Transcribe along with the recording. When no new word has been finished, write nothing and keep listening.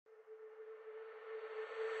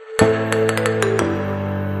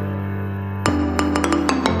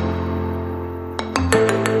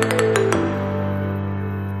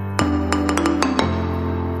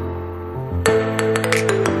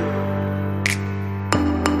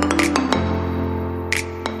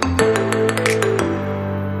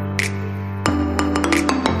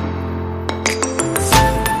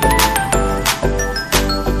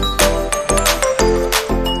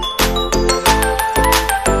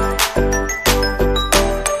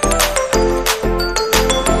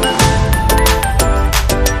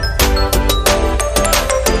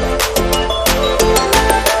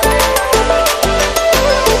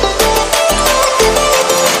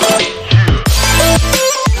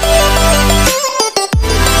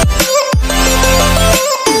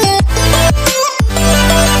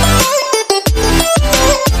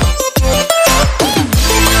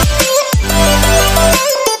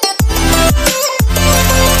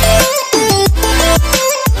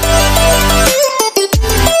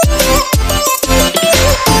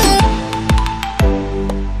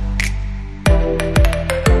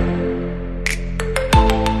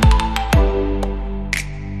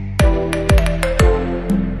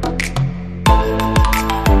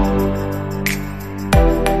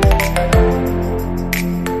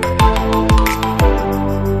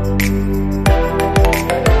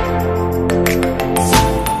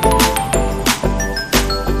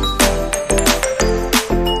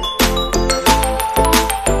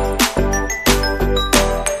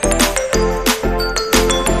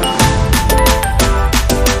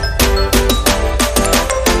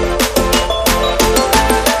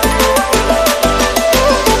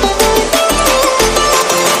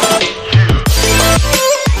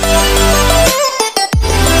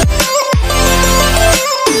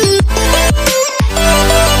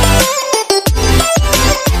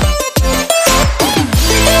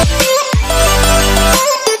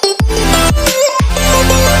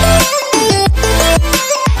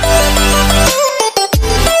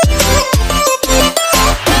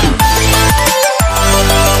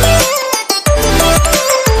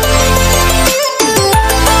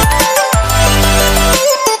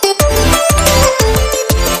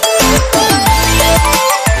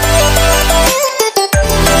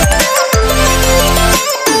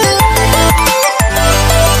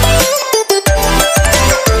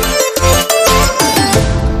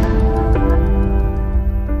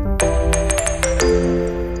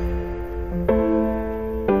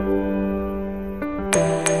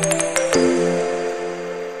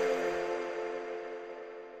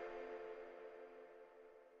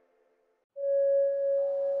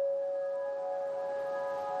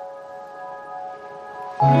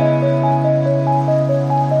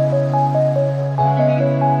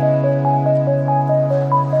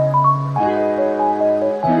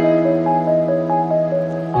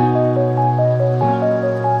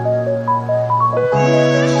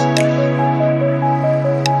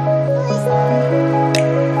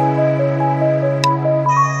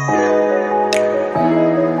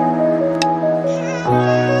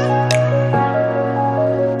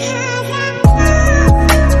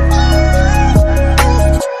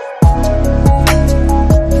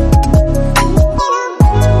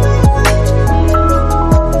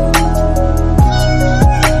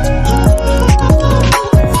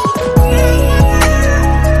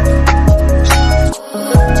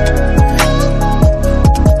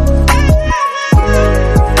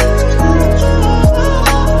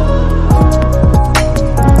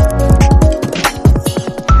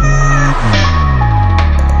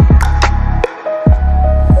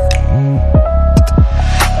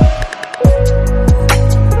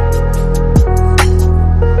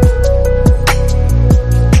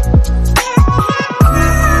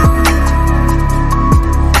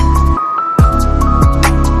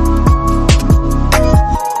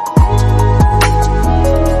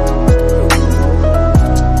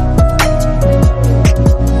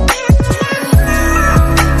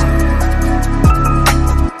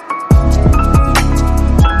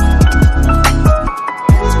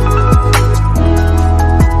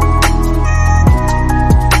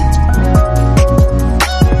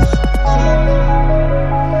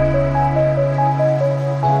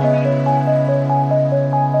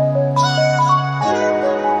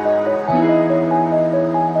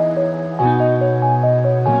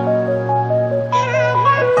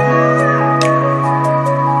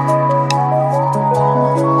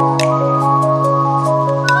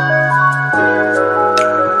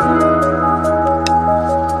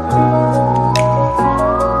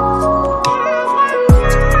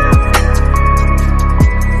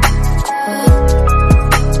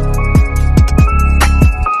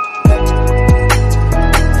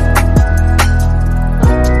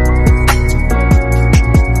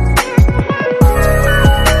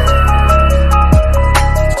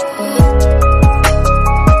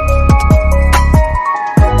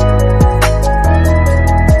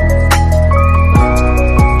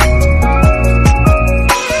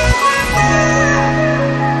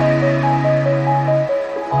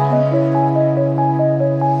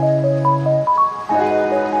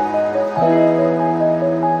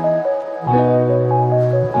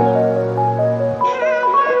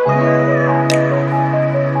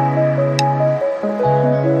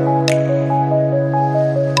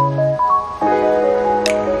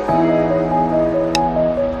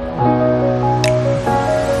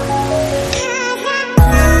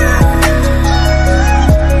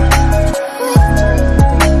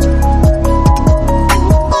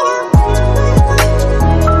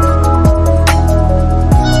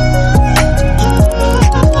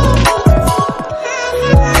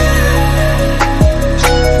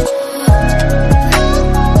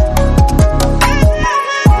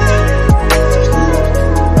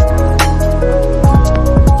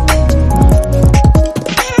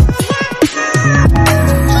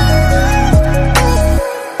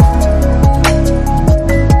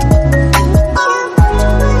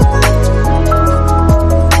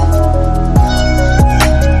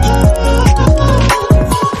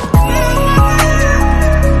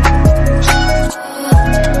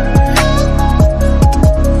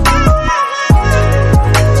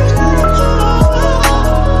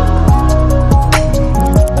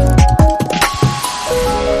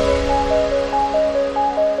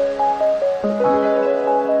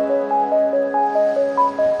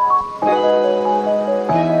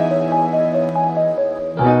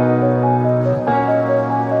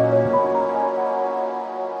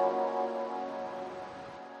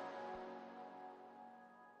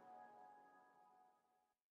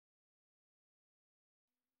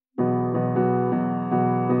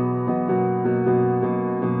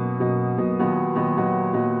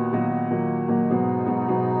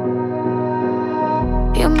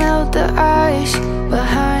the ice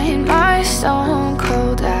behind my stone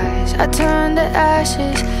cold eyes. I turn to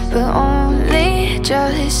ashes, but only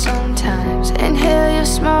just sometimes. Inhale your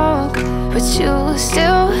smoke, but you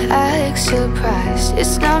still act surprised.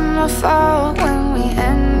 It's not my fault when we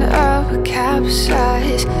end up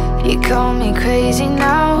capsized. You call me crazy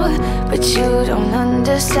now, but you don't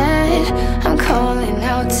understand. I'm calling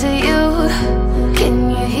out to you. Can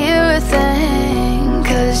you hear a thing?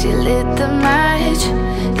 'Cause you lit the match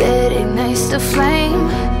that ignites the flame.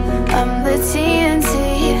 I'm the TNT,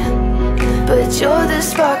 but but you're the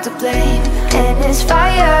spark to blame. And it's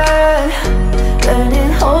fire,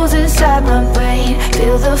 burning holes inside my brain.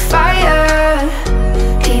 Feel the fire,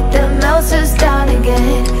 heat that melts us down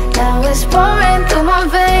again. Now it's pouring through my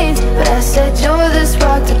veins, but I said you're the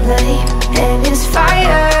spark to blame. And it's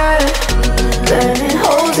fire, burning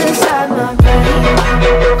holes inside my brain.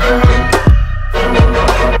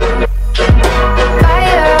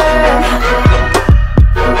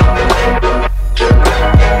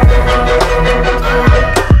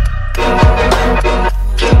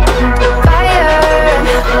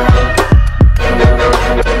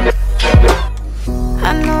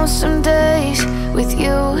 Some days with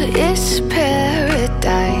you it's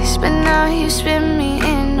paradise, but now you spin me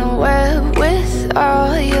in a web with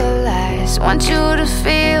all your lies. Want you to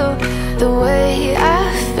feel the way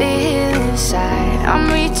I feel inside.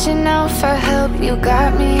 I'm reaching out for help, you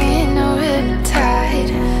got me in a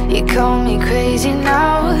riptide. You call me crazy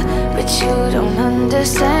now, but you don't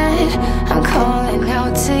understand. I'm calling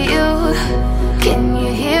out to you, can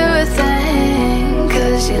you hear a thing?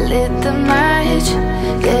 Cause you lit the match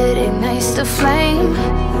that ignites the flame.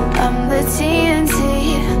 I'm the TNT,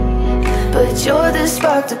 but you're the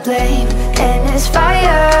spark to blame. And it's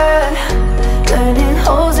fire, burning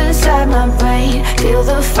holes inside my brain. Feel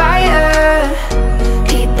the fire,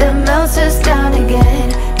 heat that melts us down again.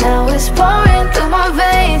 Now it's pouring through my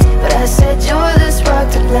veins, but I said you're the spark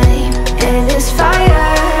to blame. And it's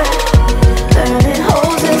fire, burning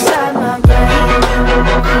holes inside my brain.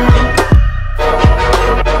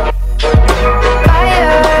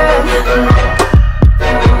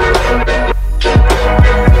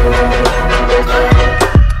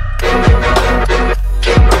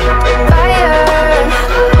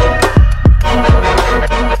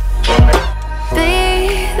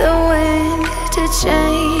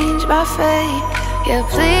 Yeah,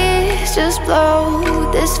 please just blow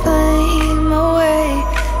this flame away.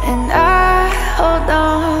 And I hold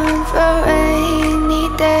on for rainy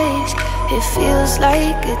days. It feels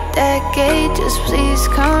like a decade, just please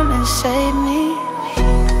come and save me.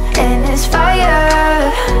 And it's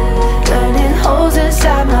fire, burning holes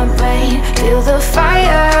inside my brain. Feel the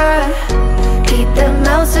fire, heat that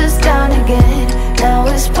melts us down again. Now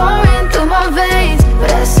it's pouring through my veins,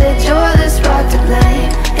 but I said you're the spark to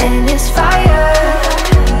blame. And it's fire,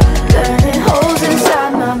 burning holes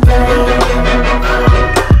inside my brain.